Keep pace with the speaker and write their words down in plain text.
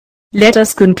Let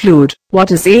us conclude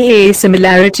what is A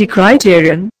similarity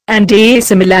criterion and A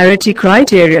similarity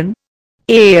criterion.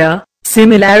 A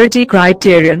similarity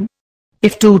criterion.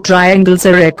 If two triangles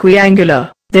are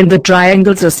equiangular, then the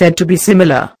triangles are said to be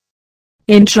similar.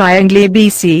 In triangle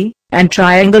ABC and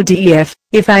triangle DEF,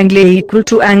 if angle A equal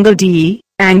to angle DE,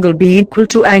 angle B equal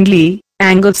to angle E,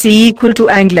 angle C equal to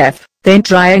angle F, then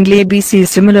triangle ABC is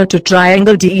similar to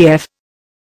triangle DEF.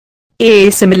 A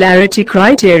similarity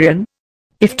criterion.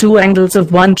 If two angles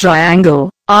of one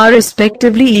triangle are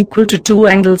respectively equal to two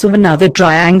angles of another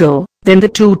triangle, then the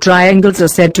two triangles are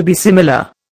said to be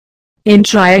similar. In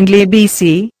triangle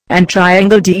ABC and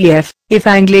triangle DEF, if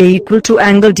angle A equal to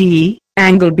angle DE,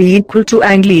 angle B equal to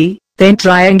angle E, then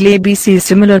triangle ABC is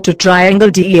similar to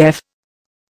triangle DEF.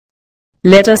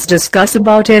 Let us discuss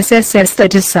about SSS,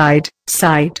 that is side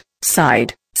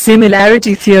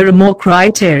similarity theorem or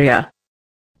criteria.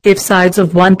 If sides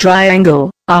of one triangle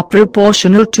are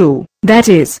proportional to, that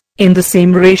is, in the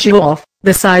same ratio of,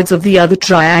 the sides of the other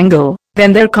triangle,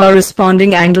 then their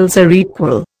corresponding angles are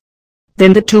equal.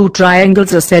 Then the two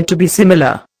triangles are said to be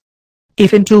similar.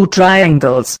 If in two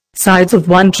triangles, sides of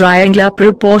one triangle are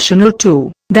proportional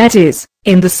to, that is,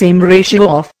 in the same ratio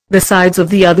of, the sides of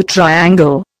the other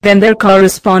triangle, then their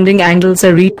corresponding angles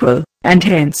are equal, and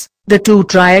hence, the two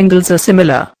triangles are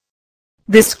similar.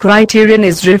 This criterion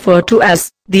is referred to as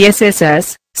the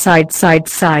SSS, side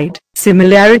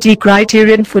similarity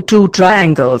criterion for two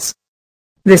triangles.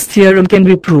 This theorem can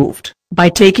be proved by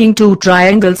taking two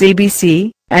triangles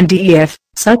ABC and DEF,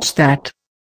 such that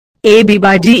AB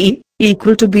by DE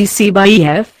equal to BC by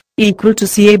EF equal to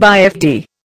CA by FD.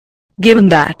 Given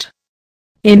that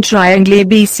in triangle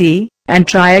ABC and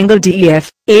triangle DEF,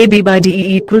 AB by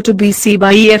DE equal to BC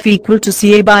by EF equal to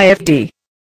CA by FD.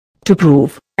 To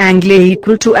prove angle A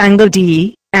equal to angle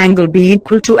DE, angle B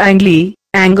equal to angle E,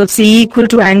 angle C equal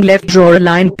to angle F, draw a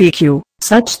line PQ,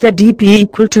 such that DP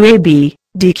equal to AB,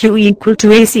 DQ equal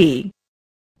to AC.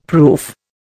 Proof.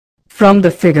 From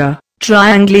the figure,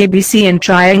 triangle ABC and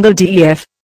triangle DEF.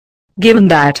 Given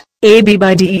that AB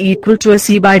by DE equal to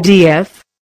AC by DF,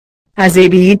 as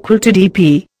AB equal to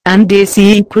DP, and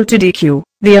AC equal to DQ,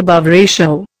 the above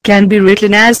ratio can be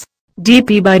written as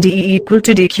DP by DE equal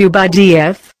to DQ by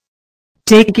DF.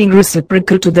 Taking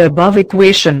reciprocal to the above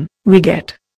equation, we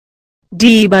get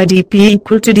DE by DP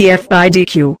equal to DF by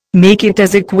DQ, make it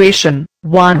as equation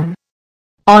 1.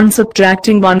 On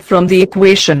subtracting 1 from the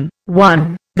equation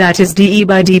 1, that is DE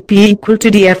by DP equal to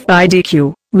DF by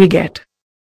DQ, we get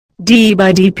DE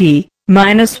by DP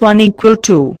minus 1 equal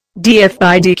to DF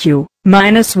by DQ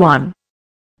minus 1.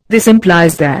 This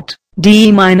implies that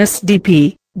DE minus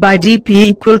DP by DP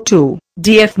equal to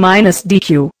DF minus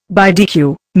DQ by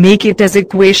DQ, make it as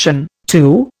equation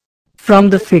 2. From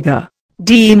the figure,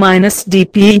 DE minus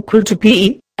DP equal to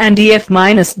PE, and DF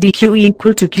minus DQ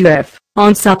equal to QF,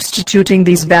 on substituting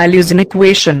these values in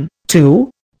equation 2,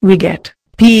 we get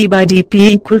PE by DP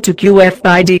equal to QF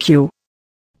by DQ.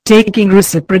 Taking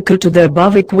reciprocal to the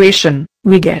above equation,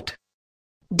 we get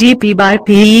DP by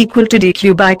PE equal to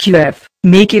DQ by QF,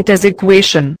 make it as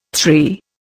equation 3.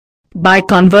 By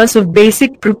converse of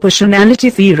basic proportionality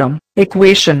theorem,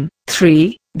 equation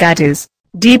 3, that is,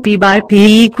 dP by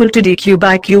PE equal to dQ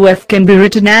by QF can be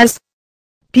written as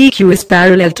PQ is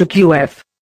parallel to QF.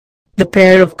 The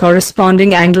pair of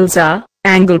corresponding angles are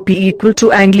angle P equal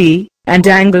to angle E and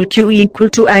angle Q equal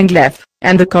to angle F,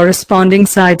 and the corresponding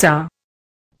sides are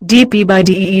dP by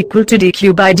DE equal to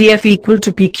dQ by DF equal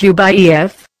to PQ by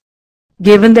EF.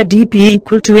 Given that dP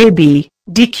equal to AB,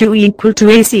 dQ equal to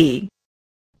AC,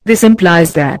 this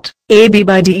implies that AB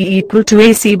by DE equal to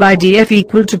AC by DF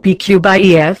equal to PQ by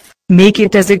EF, make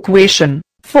it as equation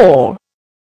 4.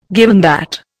 Given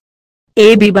that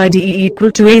AB by DE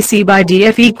equal to AC by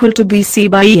DF equal to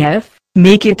BC by EF,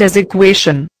 make it as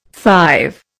equation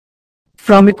 5.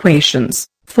 From equations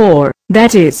 4,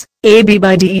 that is, AB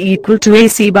by DE equal to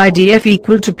AC by DF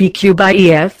equal to PQ by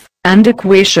EF, and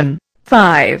equation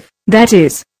 5, that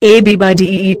is, AB by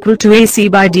DE equal to AC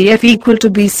by DF equal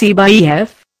to BC by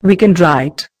EF, we can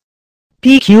write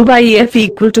PQ by EF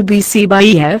equal to BC by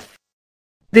EF.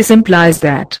 This implies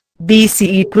that BC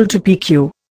equal to PQ.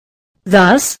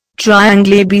 Thus,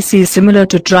 triangle ABC is similar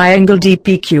to triangle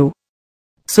DPQ.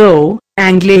 So,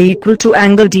 angle A equal to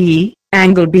angle DE,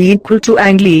 angle B equal to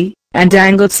angle E, and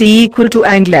angle C equal to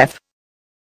angle F.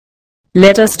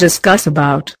 Let us discuss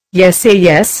about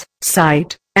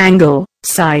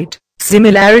side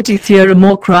similarity theorem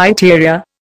or criteria.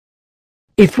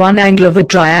 If one angle of a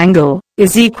triangle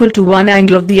is equal to one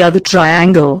angle of the other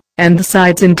triangle, and the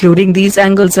sides including these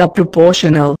angles are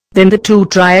proportional, then the two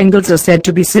triangles are said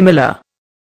to be similar.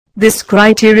 This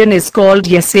criterion is called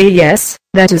SAS,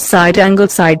 that is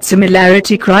side-angle-side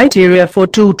similarity criteria for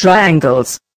two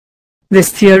triangles.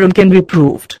 This theorem can be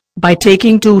proved by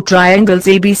taking two triangles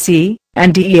ABC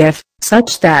and DEF,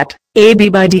 such that AB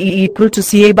by DE equal to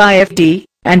CA by FD,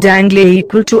 and angle A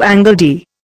equal to angle D.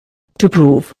 To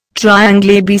prove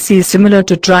triangle ABC is similar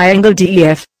to triangle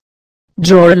DEF,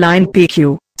 draw a line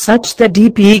PQ, such that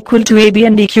DP equal to AB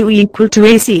and EQ equal to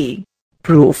AC.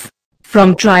 Proof.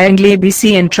 From triangle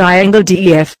ABC and triangle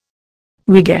DEF,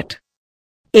 we get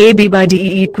AB by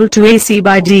DE equal to AC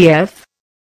by DF.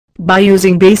 By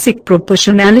using basic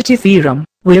proportionality theorem,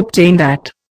 we obtain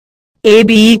that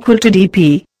AB equal to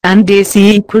DP, and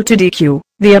AC equal to DQ.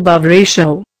 The above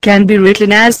ratio can be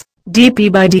written as DP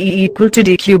by DE equal to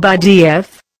DQ by DF.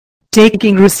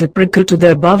 Taking reciprocal to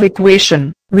the above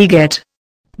equation, we get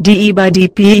DE by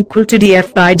DP equal to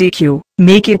DF by DQ.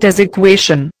 Make it as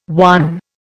equation 1.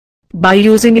 By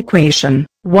using equation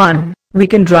 1, we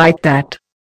can write that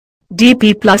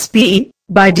dP plus PE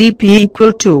by dP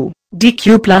equal to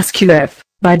dQ plus QF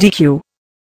by dQ.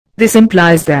 This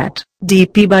implies that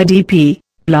dP by dP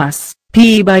plus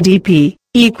PE by dP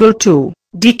equal to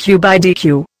dQ by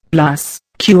dQ plus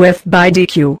QF by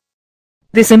dQ.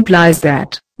 This implies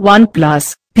that 1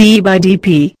 plus PE by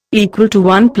dP equal to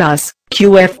 1 plus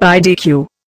QF by dQ.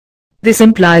 This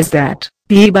implies that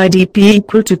PE by dP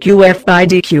equal to QF by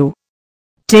dQ.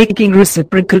 Taking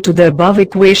reciprocal to the above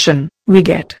equation, we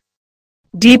get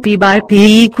dP by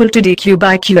PE equal to dQ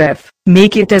by QF.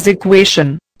 Make it as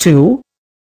equation 2.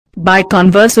 By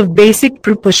converse of basic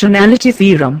proportionality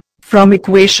theorem, from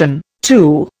equation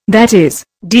 2, that is,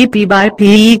 dP by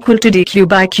PE equal to dQ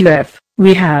by QF,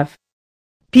 we have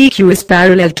PQ is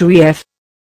parallel to EF.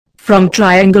 From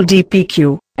triangle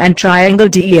DPQ and triangle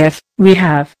DEF, we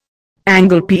have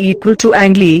angle P equal to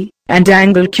angle E, and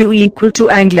angle Q equal to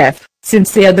angle F,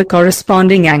 since they are the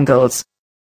corresponding angles.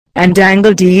 And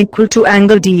angle D equal to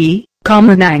angle DE,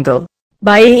 common angle.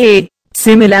 By AA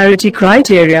similarity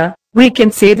criteria, we can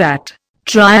say that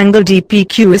triangle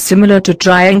DPQ is similar to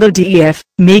triangle DEF.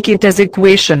 Make it as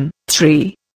equation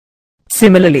 3.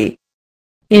 Similarly,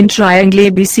 in triangle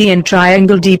ABC and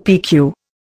triangle DPQ,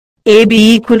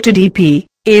 AB equal to DP,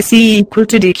 AC equal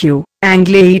to DQ,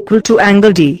 angle A equal to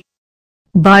angle D.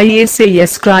 By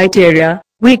SAS criteria,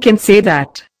 we can say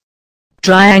that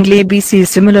triangle ABC is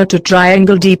similar to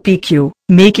triangle DPQ.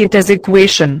 Make it as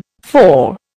equation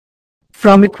 4.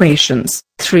 From equations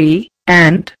 3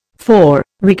 and 4,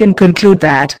 we can conclude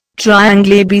that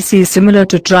triangle ABC is similar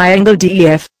to triangle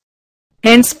DEF.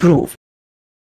 Hence proof.